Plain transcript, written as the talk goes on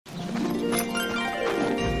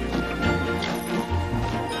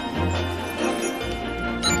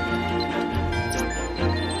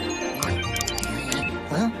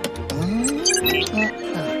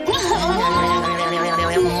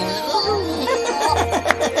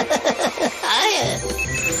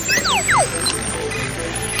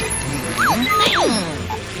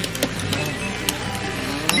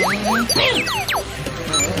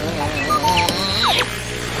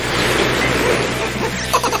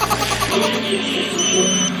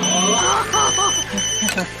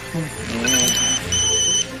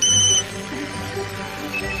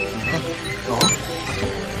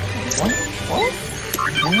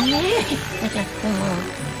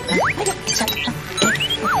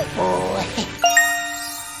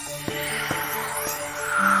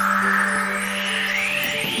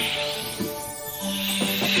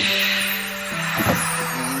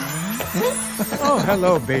Oh,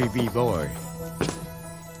 hello, baby boy.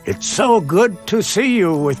 It's so good to see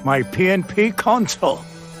you with my PNP console.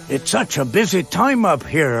 It's such a busy time up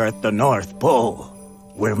here at the North Pole.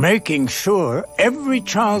 We're making sure every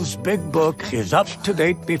child's big book is up to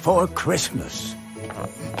date before Christmas.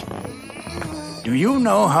 Do you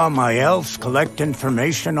know how my elves collect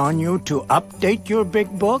information on you to update your big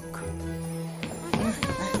book?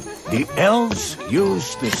 The elves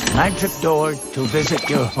use this magic door to visit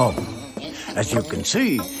your home. As you can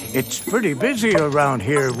see, it's pretty busy around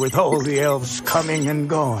here with all the elves coming and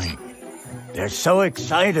going. They're so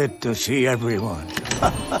excited to see everyone.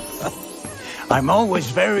 I'm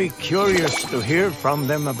always very curious to hear from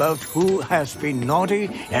them about who has been naughty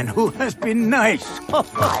and who has been nice.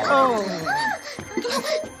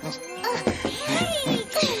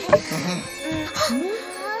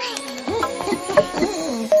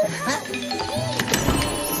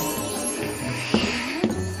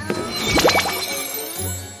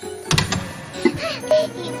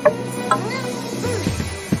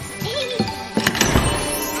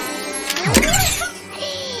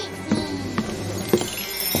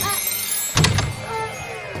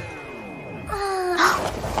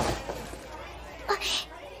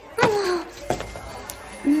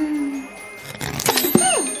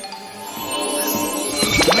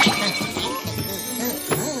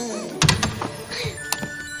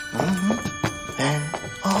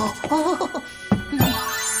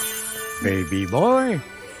 Baby boy,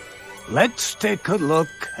 let's take a look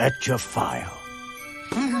at your file.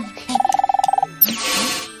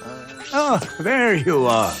 Oh, there you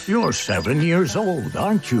are. You're 7 years old,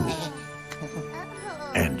 aren't you?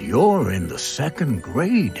 And you're in the 2nd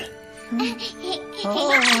grade.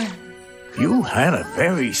 You had a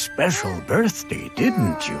very special birthday,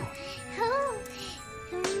 didn't you?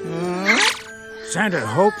 Santa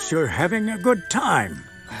hopes you're having a good time.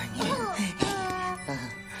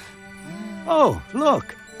 Oh,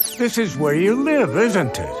 look. This is where you live,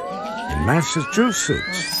 isn't it? In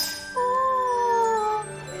Massachusetts.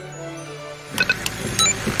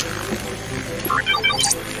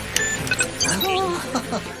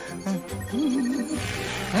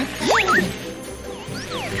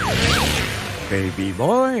 Baby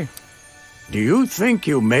boy, do you think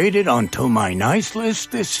you made it onto my nice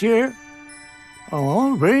list this year?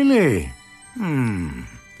 Oh, really?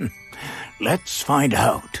 Let's find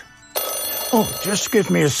out. Oh, just give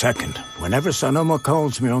me a second. Whenever Sonoma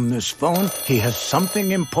calls me on this phone, he has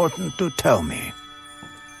something important to tell me.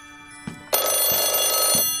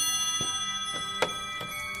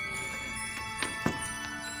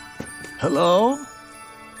 Hello?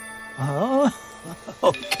 Oh,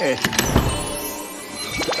 okay.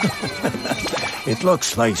 It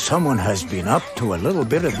looks like someone has been up to a little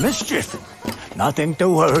bit of mischief. Nothing to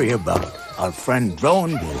worry about. Our friend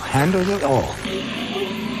Drone will handle it all.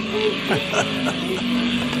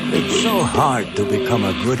 It's so hard to become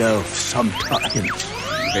a good elf sometimes.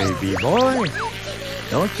 Baby boy,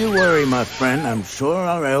 don't you worry, my friend. I'm sure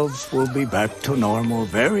our elves will be back to normal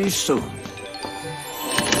very soon.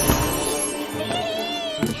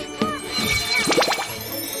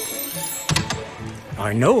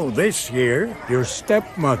 I know this year your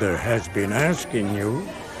stepmother has been asking you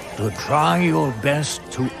to try your best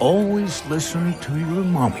to always listen to your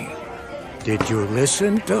mommy. Did you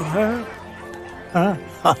listen to her? Huh?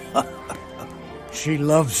 She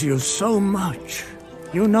loves you so much.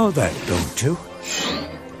 You know that, don't you?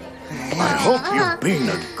 I hope you've been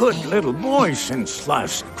a good little boy since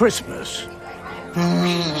last Christmas.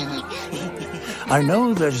 I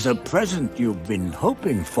know there's a present you've been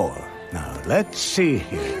hoping for. Now, let's see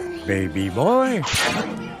here. Baby boy?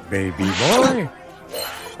 Baby boy?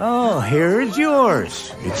 Oh, here is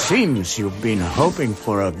yours. It seems you've been hoping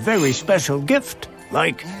for a very special gift,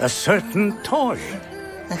 like a certain toy.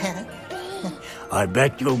 I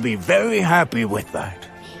bet you'll be very happy with that.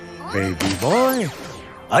 Baby boy,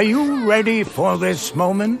 are you ready for this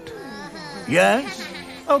moment? Yes?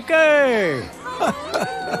 Okay.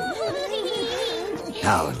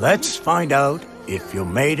 Now, let's find out if you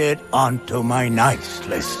made it onto my nice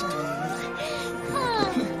list.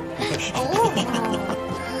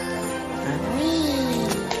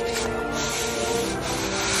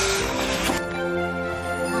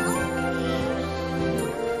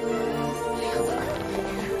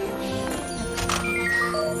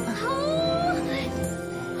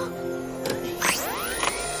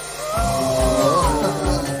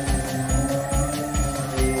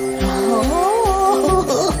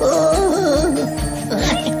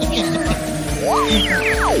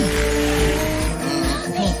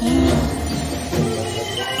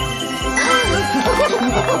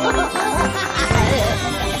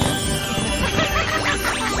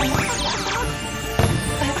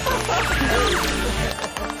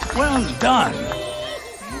 Well done.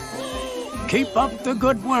 Keep up the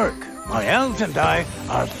good work. My elves and I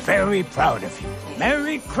are very proud of you.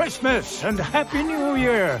 Merry Christmas and Happy New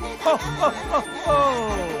Year! Ho, ho, ho,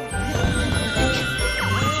 ho!